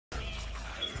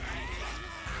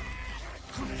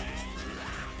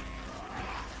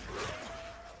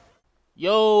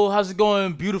Yo, how's it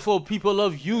going, beautiful people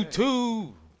of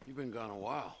YouTube? You've been gone a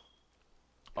while.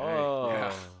 Oh,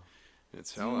 yeah.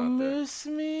 It's hell you out there. miss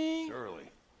me? Surely.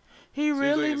 He Seems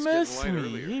really like it's getting missed light me.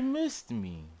 earlier. He missed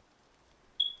me.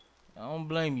 I don't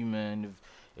blame you, man.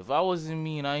 If I wasn't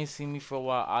me and I ain't seen me for a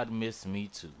while, I'd miss me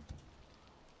too.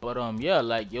 But yeah,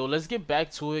 like yo, let's get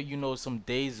back to it. You know, some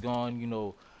days gone. You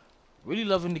know, really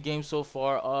loving the game so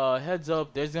far. Heads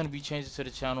up, there's gonna be changes to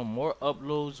the channel. More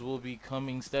uploads will be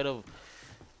coming instead of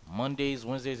Mondays,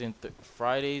 Wednesdays, and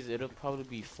Fridays. It'll probably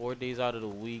be 4 days out of the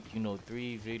week. You know,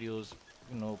 3 videos,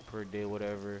 you know, per day,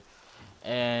 whatever.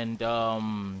 And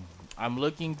I'm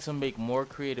looking to make more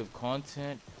creative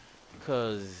content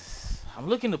because I'm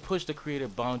looking to push the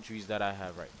creative boundaries that I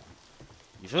have right now.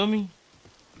 You feel me?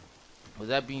 With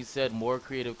that being said, more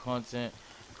creative content,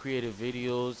 creative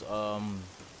videos.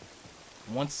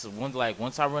 Once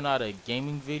I run out of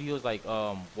gaming videos, like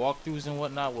walkthroughs and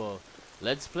whatnot, well,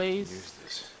 let's plays,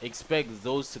 expect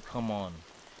those to come on,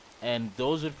 and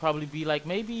those would probably be like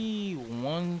maybe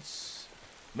once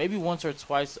or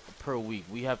twice per week.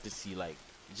 We have to see, like,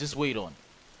 just wait on it.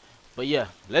 But yeah,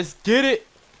 let's get it.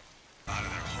 Out of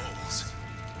their holes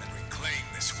and reclaim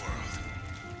this world.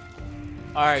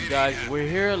 Alright guys, we're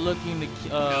here looking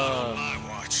to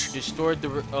destroy the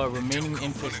remaining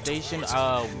infestation.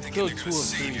 We killed 2 of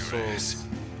 3, so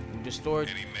we destroyed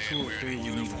 2 of 3. We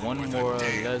need 1 more.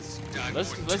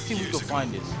 Let's see if we can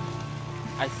find this.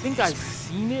 I think I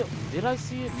seen it. Did I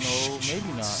see it? No, maybe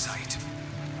not.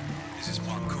 This is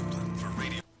Mark Copeland for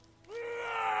radio.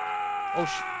 Oh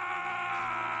shit.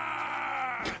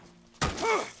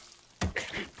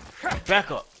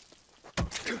 Back up.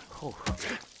 Oh.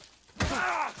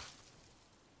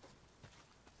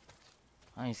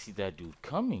 I ain't see that dude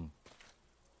coming.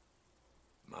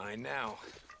 Mine now.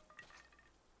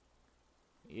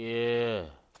 Yeah.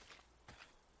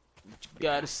 What you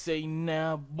gotta say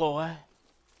now, boy?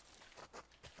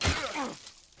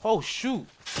 Oh shoot.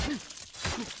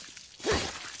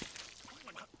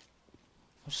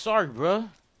 I'm sorry, bruh.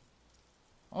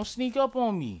 Don't sneak up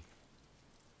on me.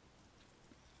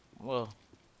 Well,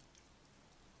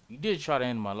 you did try to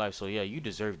end my life, so yeah, you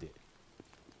deserved it.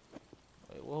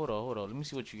 Wait, well, hold on. Let me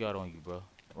see what you got on you, bro.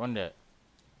 Run that.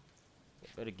 You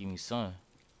better give me some.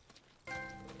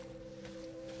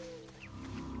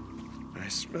 I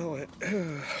smell it.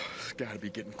 It's gotta be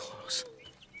getting close.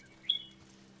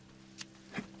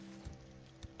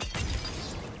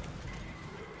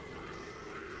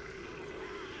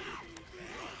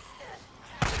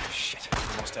 Shit,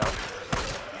 almost out.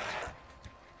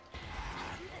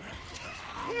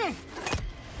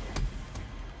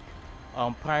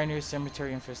 Pioneer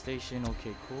Cemetery infestation.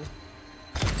 Okay, cool.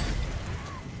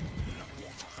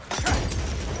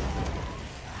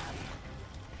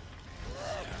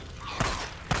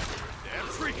 Damn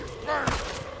freakers, burn!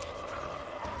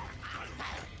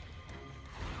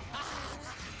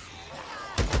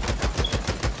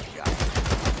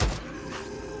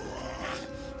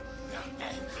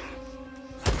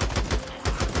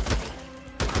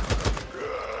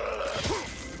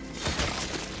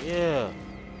 Yeah.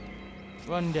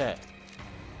 Run that.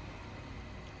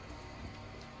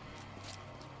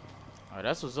 Alright,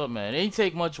 that's what's up, man. It ain't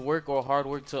take much work or hard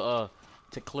work to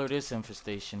clear this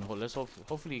infestation. Let's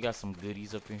hopefully you got some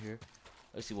goodies up in here.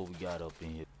 Let's see what we got up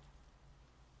in here.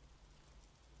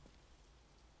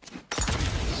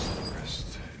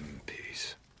 Rest in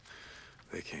peace.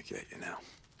 They can't get you now.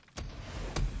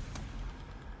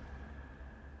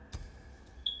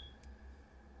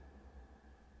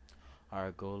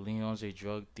 Alright, go. Leon's a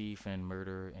drug thief and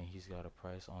murderer, and he's got a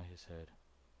price on his head.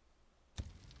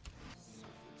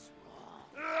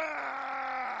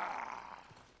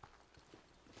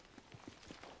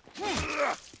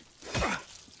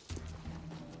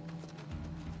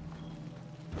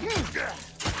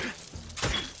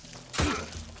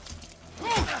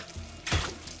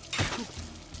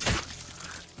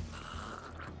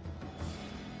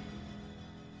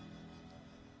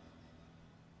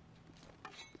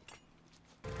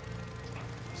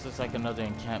 This looks like another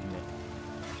encampment.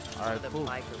 Alright, cool.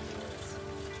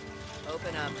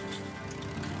 Open up.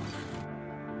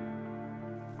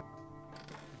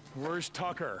 Where's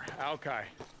Tucker? Alki.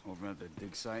 Over at the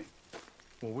dig site.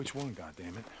 Well, which one,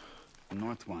 goddammit? The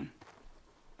north one.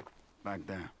 Back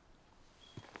there.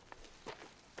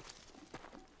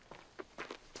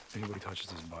 Anybody touches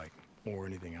this bike, or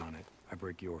anything on it, I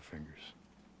break your fingers.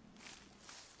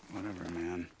 Whatever,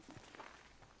 man.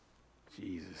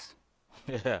 Jesus.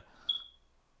 Yeah.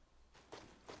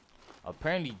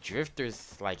 Apparently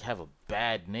drifters like have a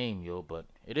bad name, yo, but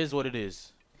it is what it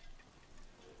is.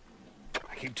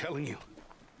 I keep telling you.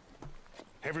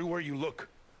 Everywhere you look,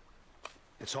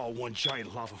 It's all one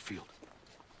giant lava field.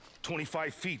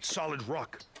 25 feet solid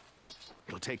rock.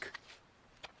 It'll take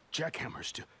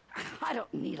jackhammers to... I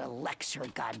don't need a lecture,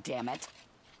 goddammit.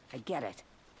 I get it.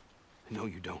 No,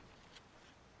 you don't.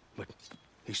 But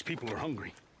these people are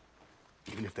hungry.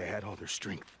 Even if they had all their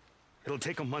strength. It'll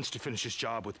take them months to finish this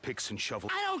job with picks and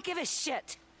shovels. I don't give a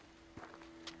shit.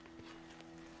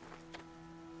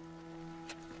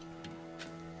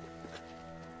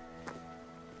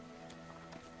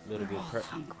 Little We're bit all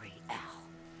hungry, Al.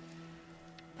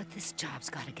 But this job's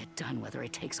gotta get done whether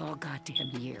it takes all goddamn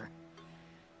year.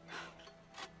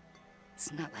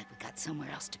 It's not like we got somewhere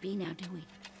else to be now, do we?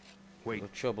 Wait, No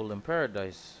trouble in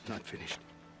paradise. not finished.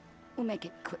 We'll make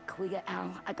it quick, will ya,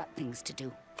 Al? I got things to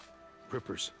do.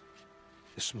 Rippers.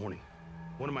 This morning,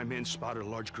 one of my men spotted a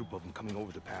large group of them coming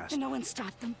over the pass. And no one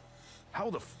stopped them? How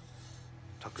the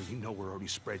Tucker, you know we're already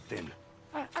spread thin.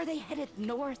 Are they headed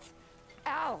north?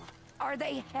 Al, are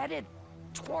they headed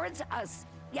towards us?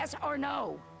 Yes or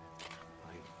no?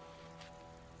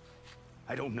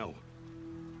 I don't know.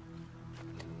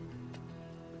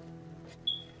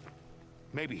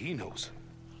 Maybe he knows.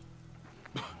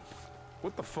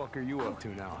 What the fuck are you up to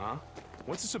now, huh?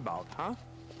 What's this about, huh?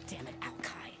 Damn it,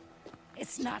 Al-Kai.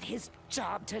 It's not his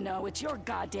job to know. It's your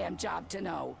goddamn job to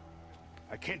know.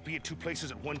 I can't be at two places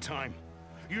at one time.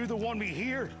 You either want me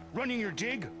here, running your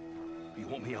dig, or you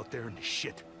want me out there in the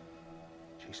shit,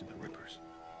 chasing the Rippers.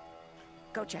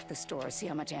 Go check the store, see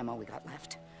how much ammo we got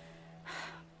left.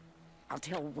 I'll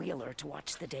tell Wheeler to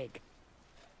watch the dig.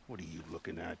 What are you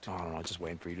looking at? I don't know, just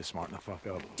waiting for you to smarten the fuck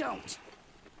up. Don't!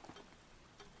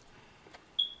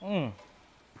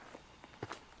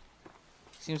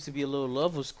 Seems to be a little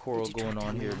lovers quarrel Did you going track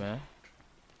on down here, the man.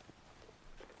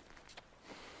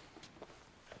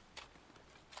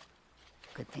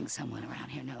 Good thing someone around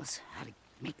here knows how to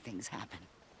make things happen.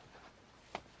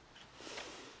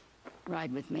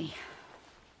 Ride with me.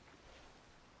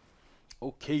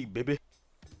 Okay, baby.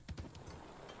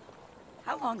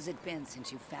 How long's it been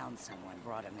since you found someone,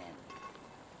 brought him in?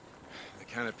 The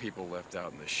kind of people left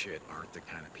out in the shit aren't the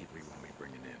kind of people you want me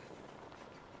bringing in.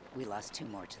 We lost 2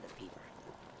 more to the fever.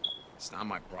 It's not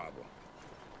my problem.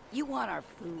 You want our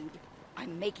food?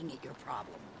 I'm making it your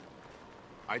problem.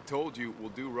 I told you we'll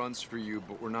do runs for you,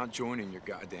 but we're not joining your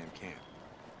goddamn camp.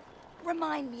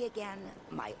 Remind me again,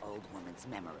 my old woman's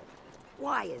memory.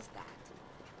 Why is that?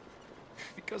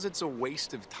 Because it's a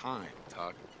waste of time,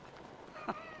 Tuck.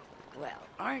 Well,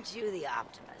 aren't you the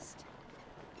optimist?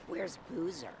 Where's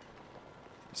Boozer?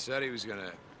 He said he was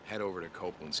gonna head over to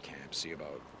Copeland's camp, see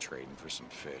about trading for some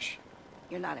fish.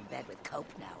 You're not in bed with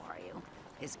Cope now, are you?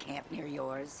 His camp near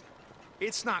yours?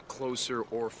 It's not closer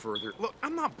or further. Look,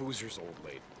 I'm not Boozer's old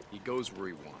lady. He goes where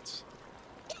he wants.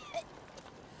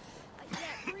 I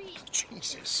can't breathe.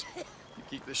 Jesus. You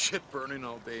keep the shit burning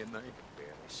all day and night.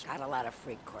 Got a lot of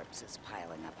freak corpses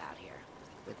piling up out here.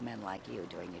 With men like you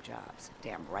doing your jobs.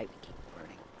 Damn right we keep it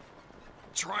burning.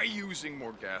 Try using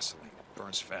more gasoline.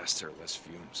 Burns faster, less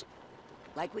fumes.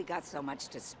 Like we got so much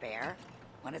to spare?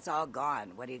 When it's all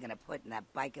gone, what are you gonna put in that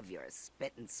bike of yours?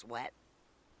 Spit and sweat?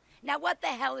 Now what the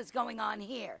hell is going on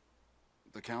here?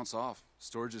 The count's off.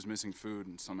 Storage is missing food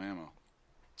and some ammo.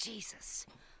 Jesus.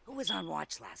 Who was on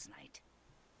watch last night?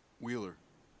 Wheeler,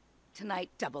 Tonight,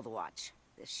 double the watch.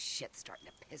 This shit's starting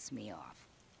to piss me off.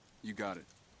 you got it.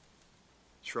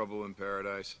 Trouble in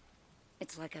paradise?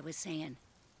 It's like I was saying.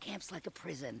 Camp's like a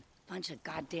prison. Bunch of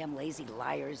goddamn lazy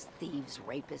liars, thieves,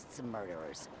 rapists, and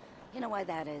murderers. You know why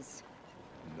that is?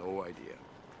 No idea.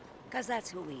 'Cause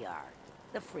that's who we are.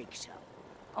 The freak show.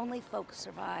 Only folks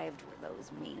survived were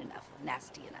those mean enough,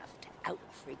 nasty enough to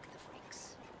out-freak the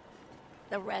freaks.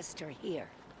 The rest are here.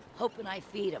 Hoping I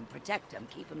feed them, protect them,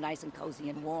 keep them nice and cozy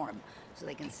and warm, so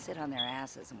they can sit on their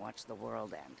asses and watch the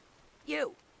world end.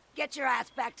 You! Get your ass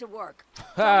back to work.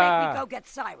 Don't make me go get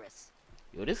Cyrus.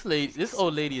 Yo, this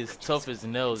old lady is tough as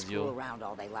nails, Screw yo. around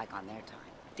all they like on their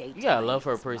time. You gotta love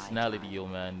her Daytime is my personality, time. yo,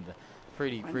 man.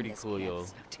 Pretty Running this cool, camp yo.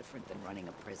 is no different than running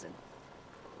a prison.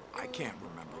 I can't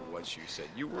remember what you said.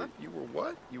 You were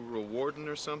what? You were a warden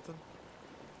or something?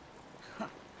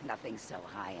 Nothing so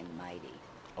high and mighty.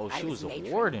 Oh, I she was a matron of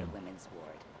the warden. women's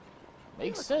ward. Makes You look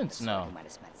like the sense sort now. who might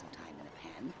have spent some time in the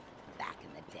pen back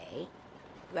in the day.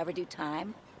 You ever do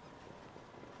time?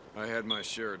 I had my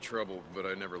share of trouble, but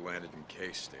I never landed in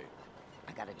K-State.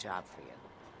 I got a job for you.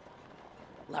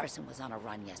 Larson was on a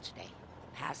run yesterday.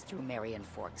 Passed through Marion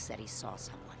Fork, said he saw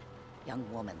someone. Young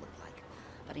woman looked like,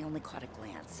 but he only caught a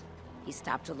glance. He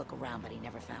stopped to look around, but he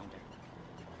never found her.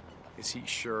 Is he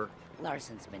sure?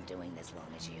 Larson's been doing this long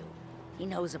as you. He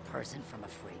knows a person from a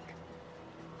freak.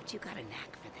 But you got a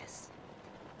knack for this.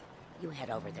 You head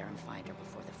over there and find her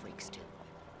before the freaks do.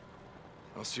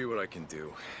 I'll see what I can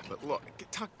do. But look,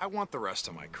 Tuck, I want the rest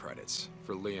of my credits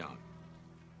for Leon.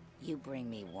 You bring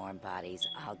me warm bodies,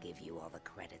 I'll give you all the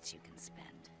credits you can spend.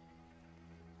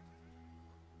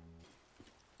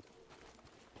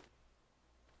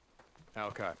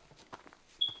 Okay.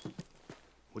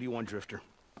 What do you want, Drifter?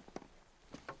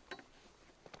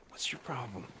 What's your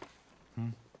problem?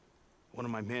 One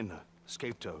of my men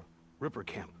escaped a Ripper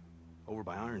camp over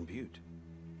by Iron Butte.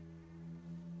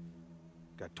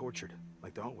 Got tortured,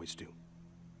 like they always do.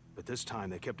 But this time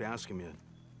they kept asking me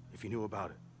if you knew about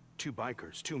it. Two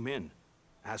bikers, two men,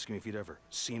 asking me if you'd ever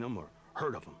seen them or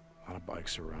heard of them. A lot of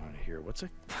bikes around here. What's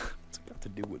it got to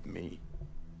do with me?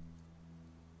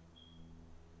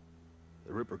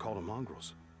 The Ripper called them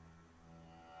mongrels.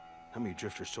 How many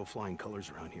drifters still flying colors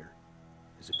around here?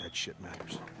 As if that shit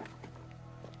matters.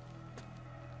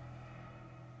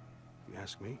 You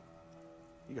ask me?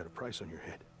 You got a price on your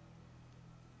head.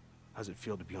 How's it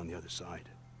feel to be on the other side?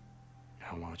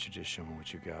 Now, why don't you just show me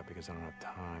what you got, because I don't have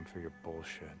time for your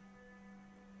bullshit.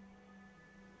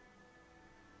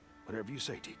 Whatever you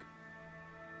say, Deke.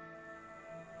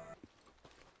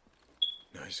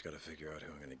 Now I just gotta figure out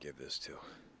who I'm gonna give this to.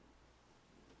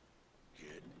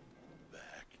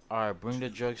 Alright, bring the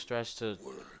drug stash to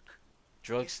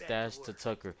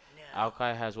Tucker. Alki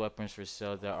has weapons for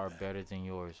sale that are better than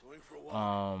yours.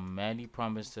 Mandy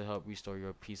promised to help restore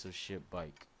your piece of shit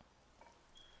bike.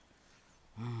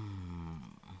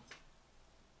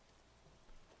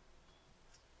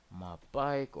 My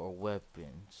bike or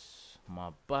weapons? My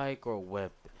bike or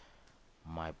weapon?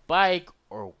 My bike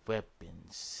or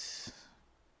weapons?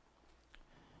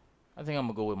 I think I'm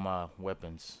gonna go with my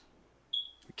weapons.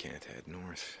 We can't head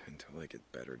north until I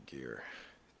get better gear.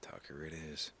 Tucker it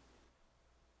is.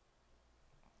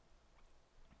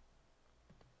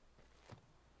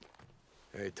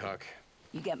 Hey, Tuck.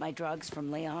 You get my drugs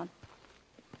from Leon?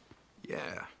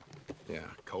 Yeah.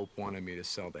 Cope wanted me to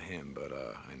sell to him, but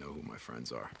I know who my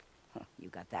friends are. You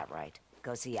got that right.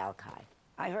 Go see Alki.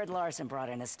 I heard Larson brought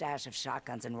in a stash of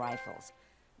shotguns and rifles.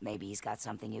 Maybe he's got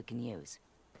something you can use.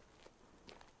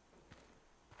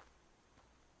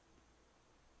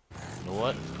 You know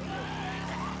what?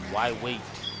 Why wait?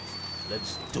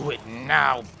 Let's do it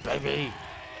now, baby!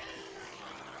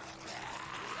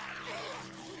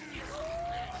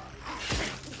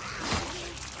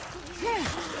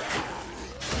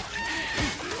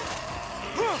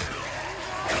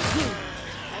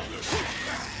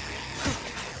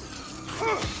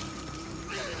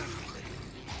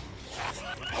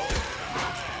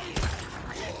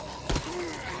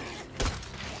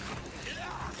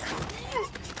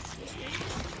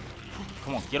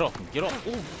 Come on, get off me, get off.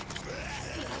 Ooh.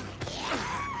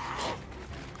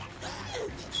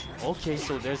 Okay,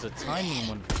 so there's a timing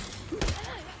one.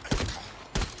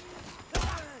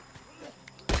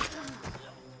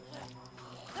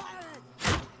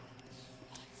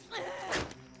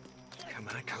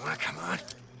 Come on.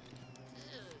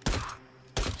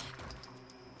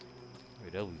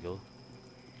 Right, there we go.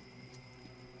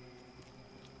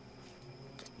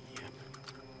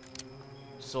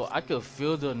 So I could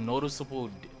feel the noticeable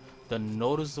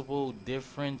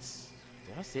difference.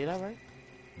 Did I say that right?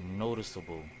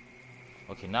 Noticeable.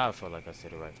 Okay, now I felt like I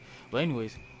said it right. But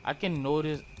anyways, I can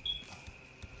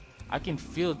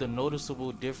feel the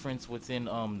noticeable difference within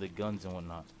the guns and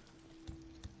whatnot.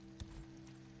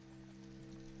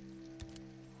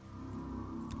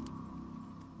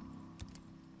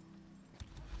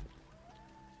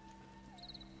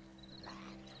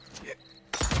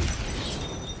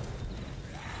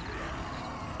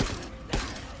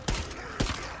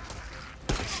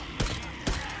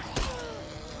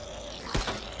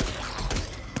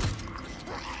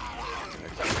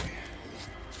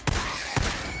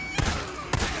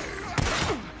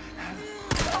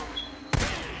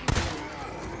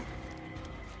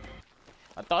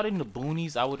 I thought in the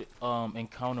boonies I would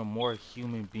encounter more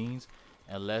human beings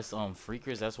and less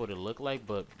freakers. That's what it looked like,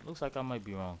 but looks like I might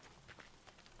be wrong.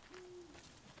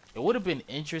 It would have been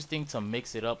interesting to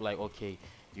mix it up, like, okay,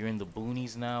 you're in the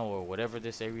boonies now, or whatever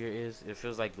this area is. It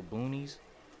feels like the boonies,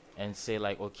 and say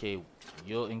like, okay,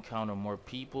 you'll encounter more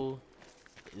people,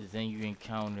 then you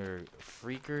encounter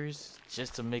freakers,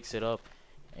 just to mix it up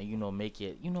and, you know, make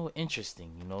it, you know, interesting,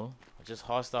 you know, just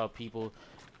hostile people.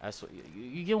 That's what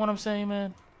you get what I'm saying,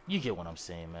 man. You get what I'm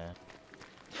saying, man.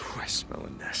 I smell a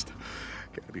nest.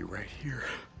 Gotta be right here.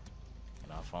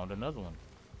 And I found another one.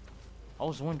 I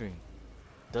was wondering,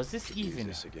 does this even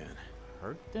Use this again.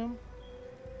 hurt them?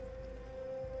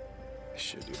 This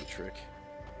should do the trick.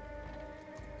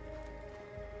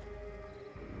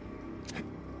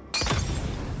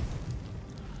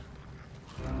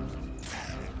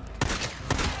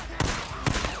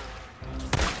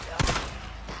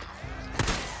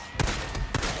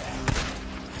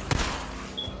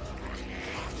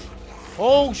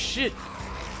 Oh shit.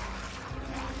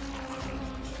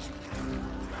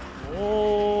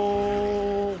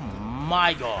 Oh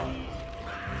my god.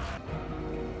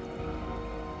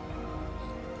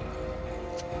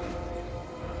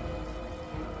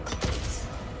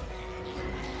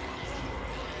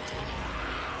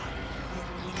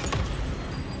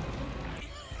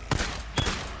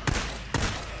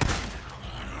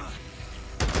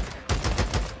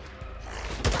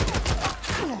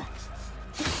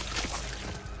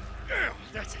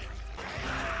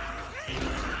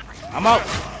 I'm out.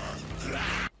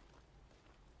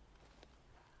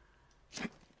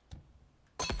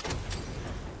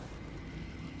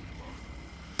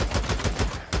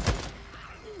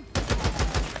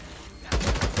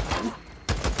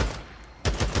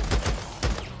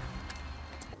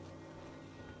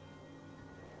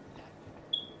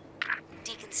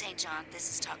 Deacon St. John, this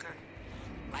is Tucker.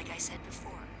 Like I said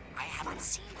before, I haven't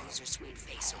seen Loser Sweet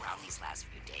Face around these last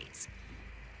few days.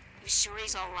 You sure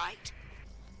he's all right?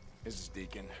 This is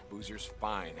Deacon. Boozer's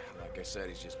fine. Like I said,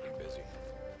 he's just been busy.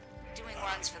 Doing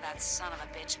runs for that son of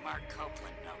a bitch Mark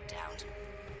Copeland, no doubt.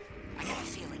 I get a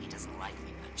feeling he doesn't like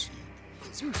me much.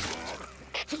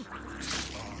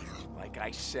 Like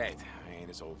I said, I ain't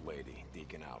his old lady.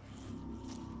 Deacon out.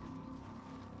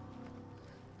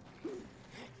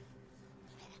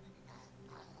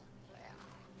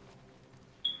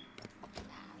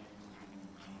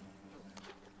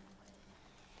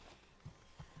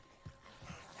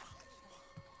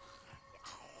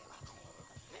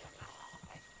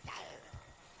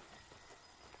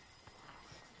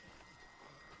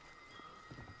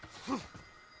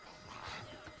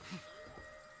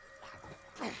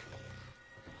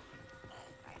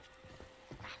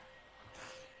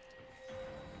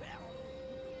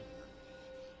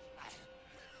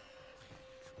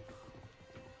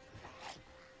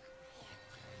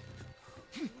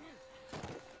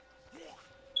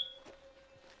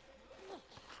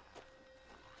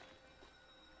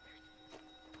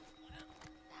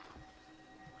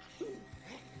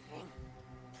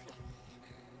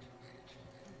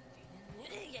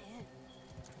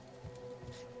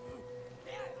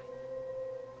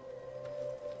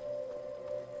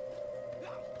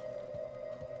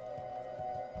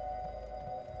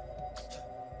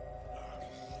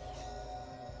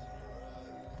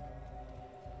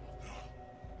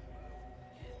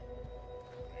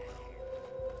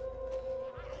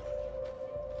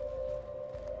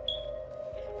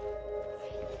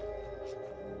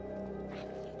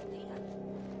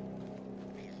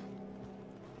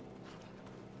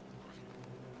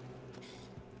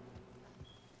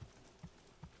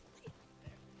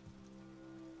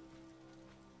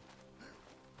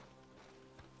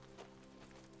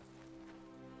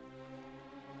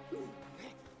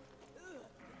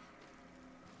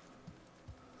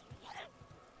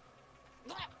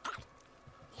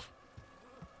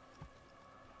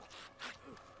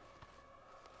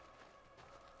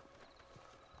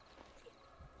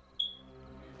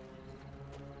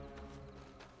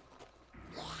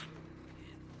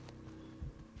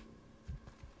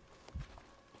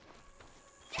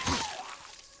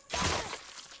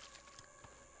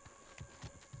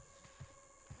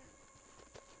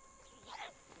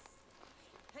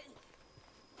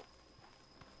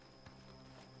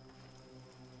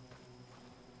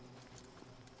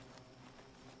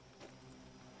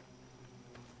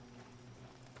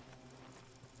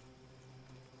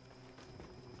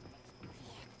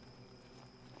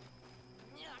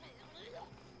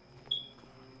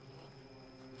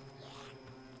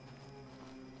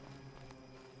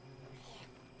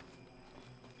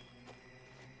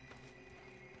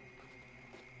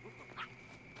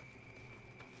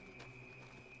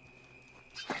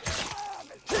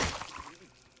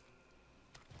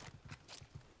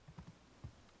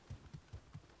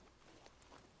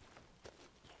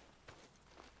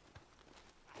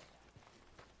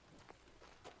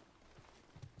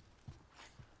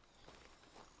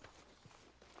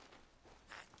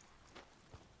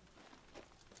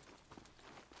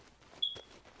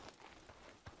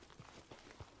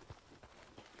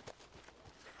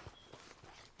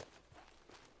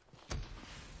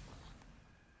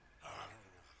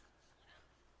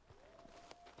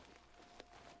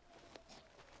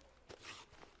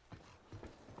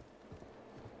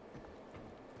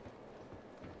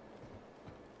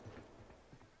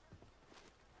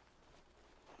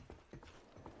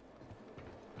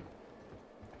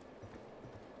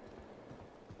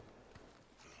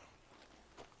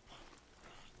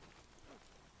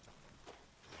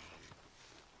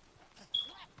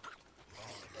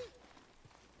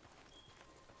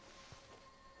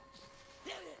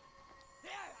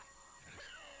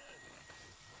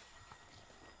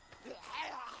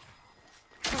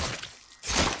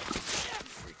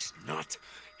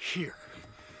 Here.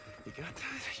 You got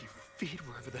that? You feed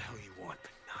wherever the hell you want,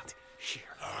 but not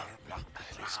here.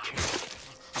 This kid.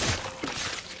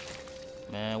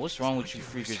 Man, what's wrong with you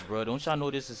freakers, bro? Don't y'all know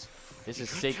this is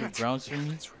sacred grounds for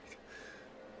me?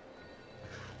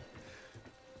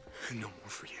 No more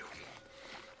for you.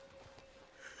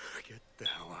 Get the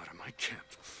hell out of my camp.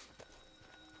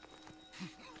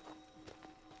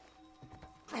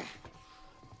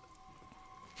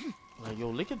 Like, yo,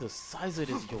 look at the size of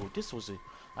this. Yo, this was a...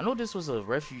 I know this was a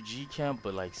refugee camp,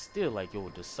 but, like, still, like, yo,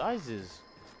 the sizes...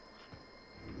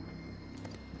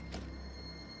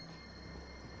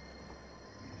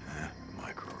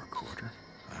 Micro recorder,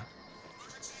 huh?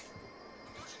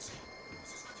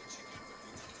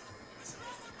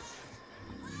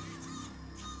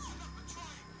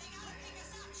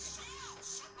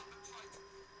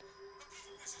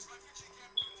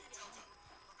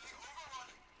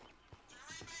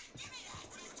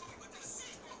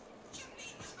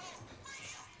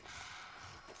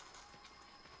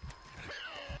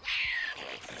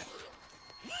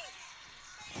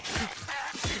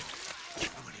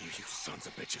 How many of you sons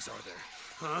of bitches are there,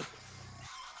 huh?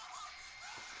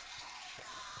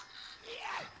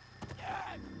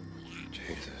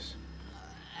 Jesus.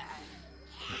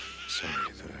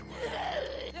 Sorry that I was.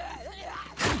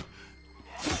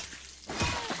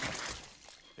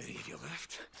 Any of you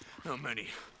left? How many?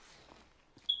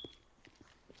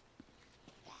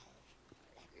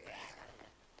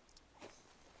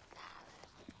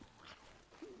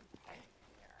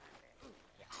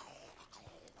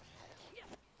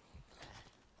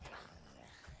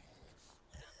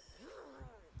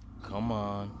 Come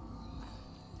on.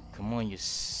 Come on, you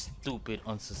stupid,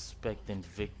 unsuspecting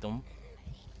victim.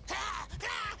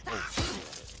 Oh.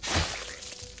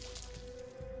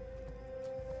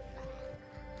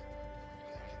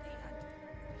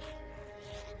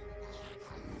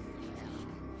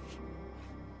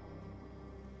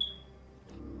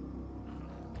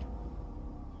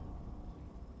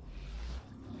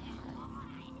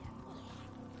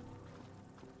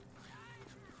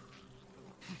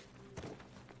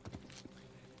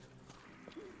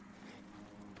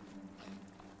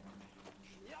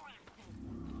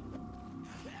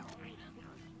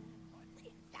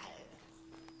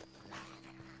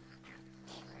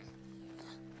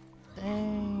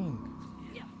 Dang.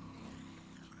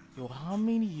 Yo, how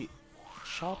many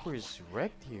choppers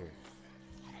wrecked here?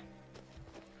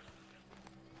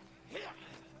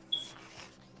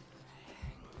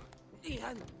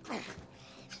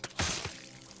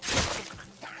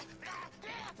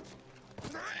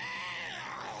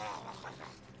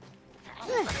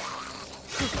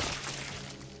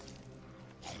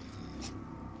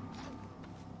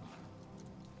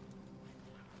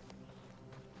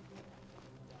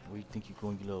 Where you think you're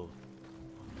going, low?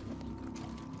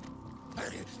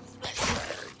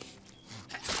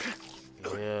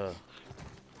 Yeah.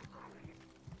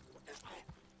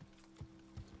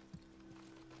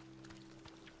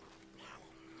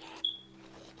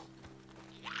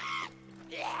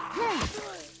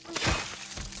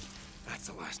 That's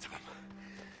the last of them.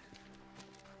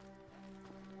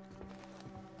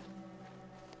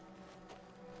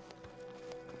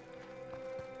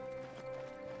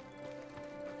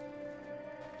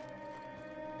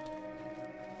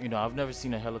 You know, I've never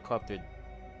seen a helicopter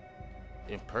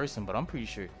in person, but I'm pretty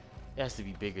sure it has to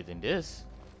be bigger than this.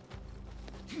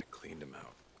 I cleaned them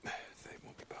out. They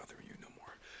won't be bothering you no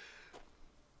more.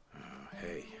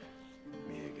 Hey,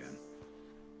 me again.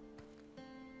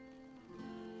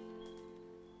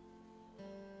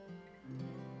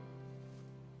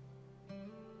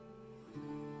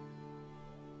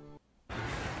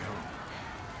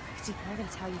 Deep, I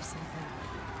gotta tell you something.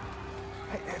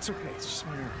 Hey, it's okay. It's just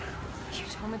my arm. You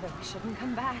told me that I shouldn't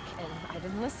come back, and I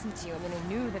didn't listen to you. I mean, I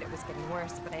knew that it was getting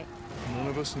worse, but None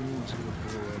of us knew it was gonna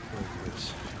blow up like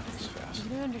this fast. you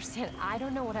don't understand. I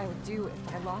don't know what I would do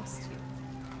if I lost you.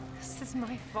 This is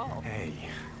my fault. Hey, I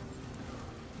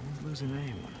won't lose anyone.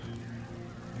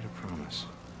 I made a promise.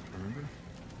 Remember?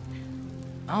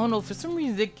 I don't know, for some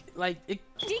reason, it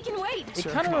Deacon, wait!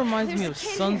 kind of reminds me There's a of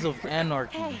kid Sons here. of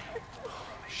Anarchy. Hey.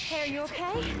 Hey, are you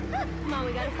okay? Come on,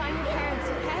 we gotta find your parents,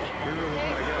 okay?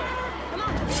 Hey. Come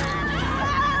on!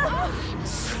 Oh,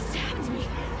 stabbed me.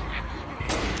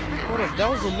 Hold up, that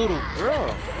was a little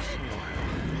girl.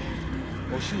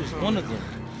 Oh, she was one of them.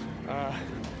 I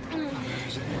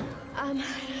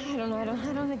don't know. I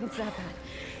don't think it's that bad.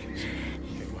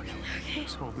 Okay, look.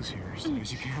 Just hold this here as long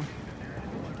as you can.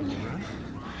 Can you run?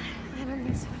 I don't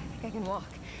think so. I think I can walk.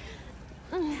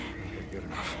 Okay, good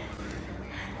enough.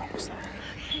 Almost there.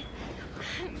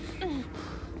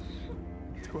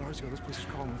 2 hours ago, this place was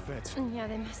calling the feds. Yeah,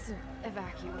 they must have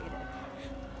evacuated.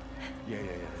 Yeah,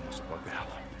 they must have bugged out.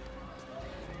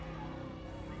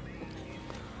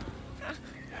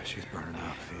 Yeah, she's burning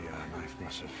up. The knife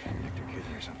must have nicked her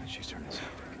kidney or something. She's turning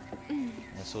septic.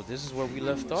 And so this is where we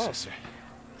left off. So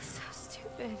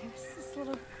stupid. It was this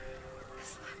little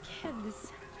kid,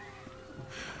 this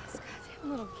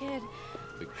goddamn little kid.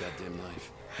 Big goddamn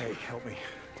knife. Hey, help me.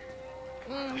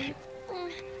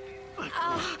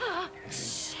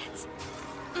 Shit.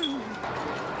 Hey,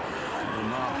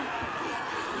 Mom.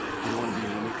 You want to be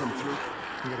when we come through?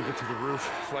 We gotta get to the roof,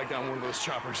 flag down one of those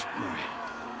choppers. All right.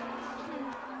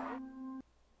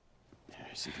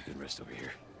 See if you can rest over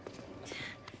here.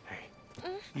 Hey,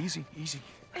 easy.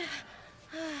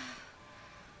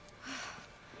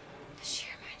 She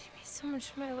reminded me so much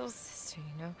of my little sister,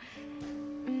 you know?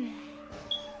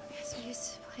 Because we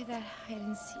used to play that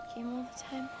hide-and-seek game all the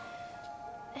time.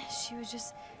 And she would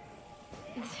just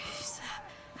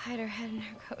hide her head in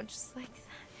her coat just like that.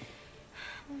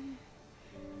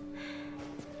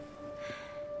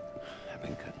 I've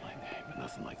been cut my name, but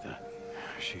nothing like that.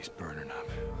 She's burning up.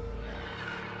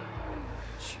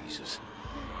 Jesus.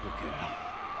 Okay.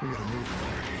 We gotta move.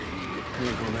 We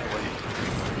ain't going that way.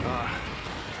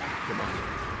 Come on.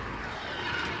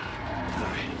 All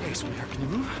right. Hey, sweetheart, can you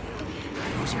move?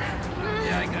 Closer.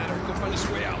 Yeah, I got her. Go find us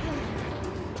a way out.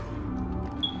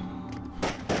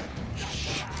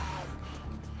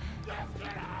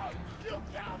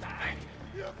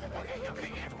 Okay,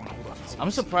 everyone hold up.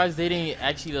 I'm surprised they didn't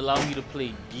actually allow me to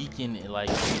play Deacon like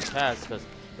in the past, because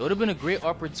it would have been a great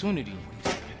opportunity.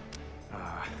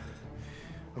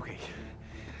 Okay,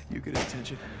 you get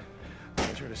attention.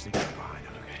 I'll try to sneak up behind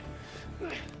him,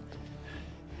 okay?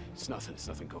 It's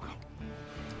nothing, Coco.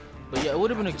 But yeah, it would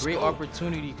have been a great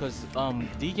opportunity because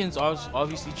Deacon's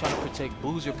obviously trying to protect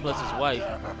Boozer plus his wife,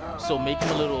 so make him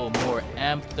a little more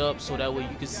amped up so that way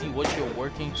you can see what you're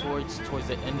working towards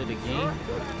the end of the game.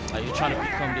 Like you're trying to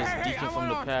become this Deacon from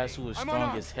the past who is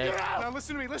strong as heck. Now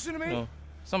listen to me. You know,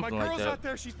 something My like girl's that. out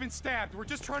there. She's been stabbed. We're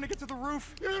just trying to get to the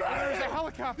roof. There's a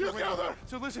helicopter waiting.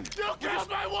 So listen. You killed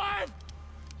my wife!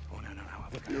 Oh, no.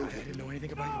 Look, I didn't know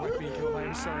anything about your wife being killed.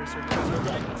 I'm sorry, sir.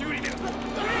 Do it again.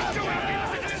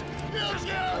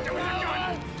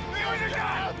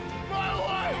 My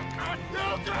wife! You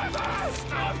killed her!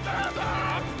 Stop!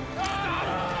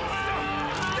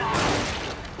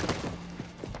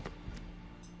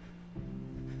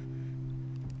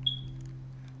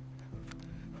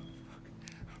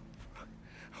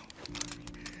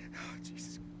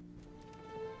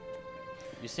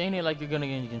 You're saying it like you're gonna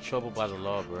get in trouble by the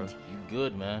law, bro. You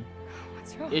good, man.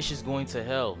 What's wrong? Ish is going to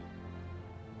hell.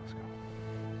 Let's go.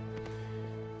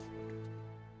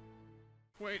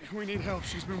 Wait, we need help.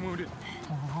 She's been wounded.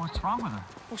 What's wrong with her?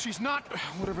 Well, she's not.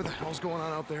 Whatever the hell's going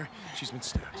on out there, she's been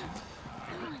stabbed.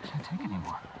 I can't take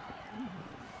anymore.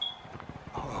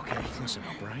 Oh, okay. Listen,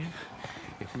 O'Brien.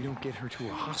 If we don't get her to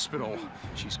a hospital,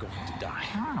 she's going to die.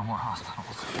 There are no more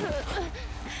hospitals.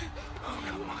 Oh,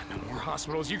 come on. No more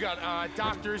hospitals. You got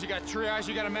doctors, you got triage,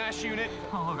 you got a MASH unit.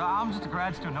 Oh, look, I'm just a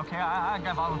grad student, okay? I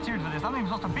got volunteered for this. I'm not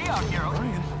even supposed to be out here.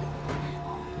 O'Brien.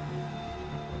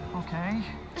 Okay.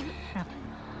 Shit.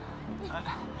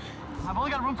 I've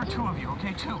only got room for 2 of you,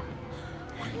 okay? 2. You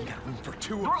got room for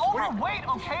 2 of You're us. overweight,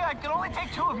 okay? I can only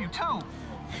take 2 of you, 2.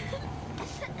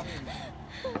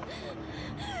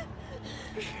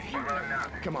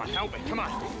 Come on, help me. Come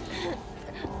on. All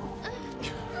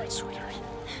right, sweetheart.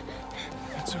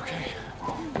 It's okay.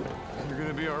 You're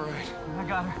gonna be all right. I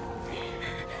got her.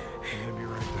 I'm gonna be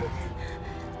right back.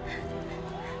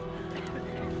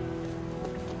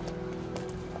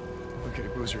 Okay,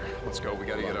 Boozer, let's go. We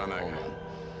gotta get on that. Hold on.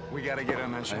 We gotta get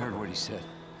on that I ship. heard what he said.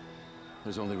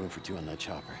 There's only room for 2 on that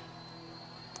chopper.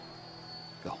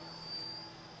 Go.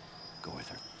 Go with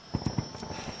her.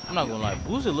 I'm not gonna lie,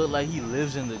 Boozer look like he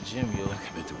lives in the gym, yo.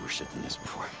 I've been through worse shit than this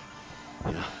before.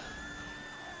 You know?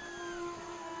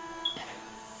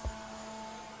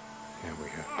 Yeah, we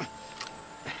have.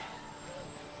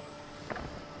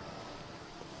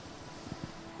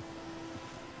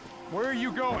 Where are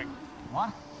you going? What?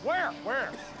 Where?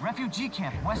 Refugee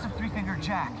camp, west of Three Finger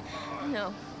Jack.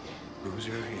 No.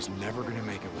 Boozer is never gonna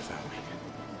make it without me.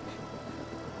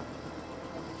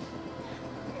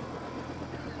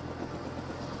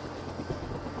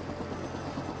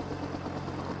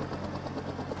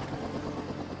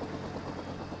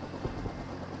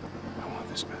 I want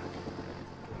this back.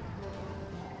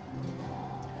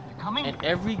 You coming? In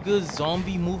every good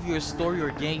zombie movie or story or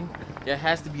game, there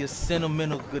has to be a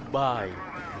sentimental goodbye.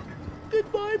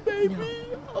 Goodbye, baby.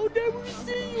 I'll never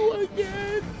see you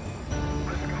again.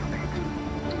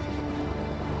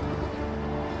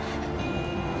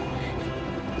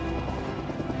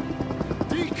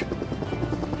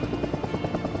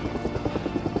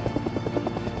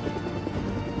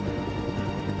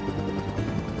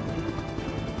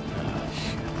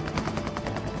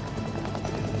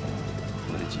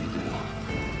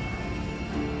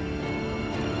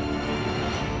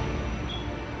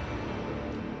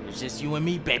 just you and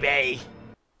me, baby.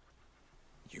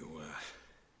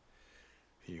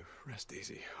 You rest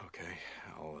easy, okay?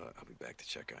 I'll be back to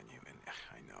check on you. And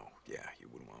I know, yeah, you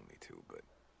wouldn't want me to, but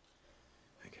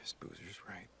I guess Boozer's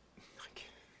right. I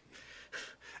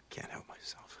can't help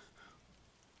myself.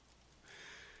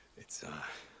 It's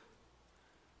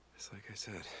like I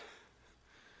said,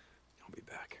 I'll be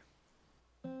back.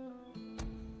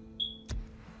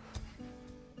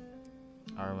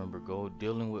 I remember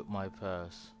dealing with my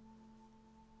past.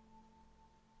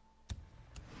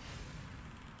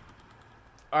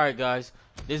 Alright guys,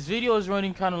 this video is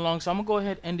running kind of long, so I'm gonna go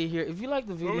ahead and end it here. If you like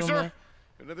the video, man,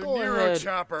 Another go Nero ahead,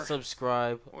 chopper.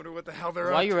 subscribe. Wonder what the hell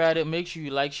they're While up you're to. at it, make sure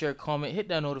you like, share, comment, hit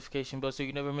that notification bell so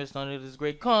you never miss none of this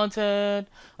great content.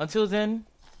 Until then,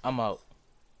 I'm out.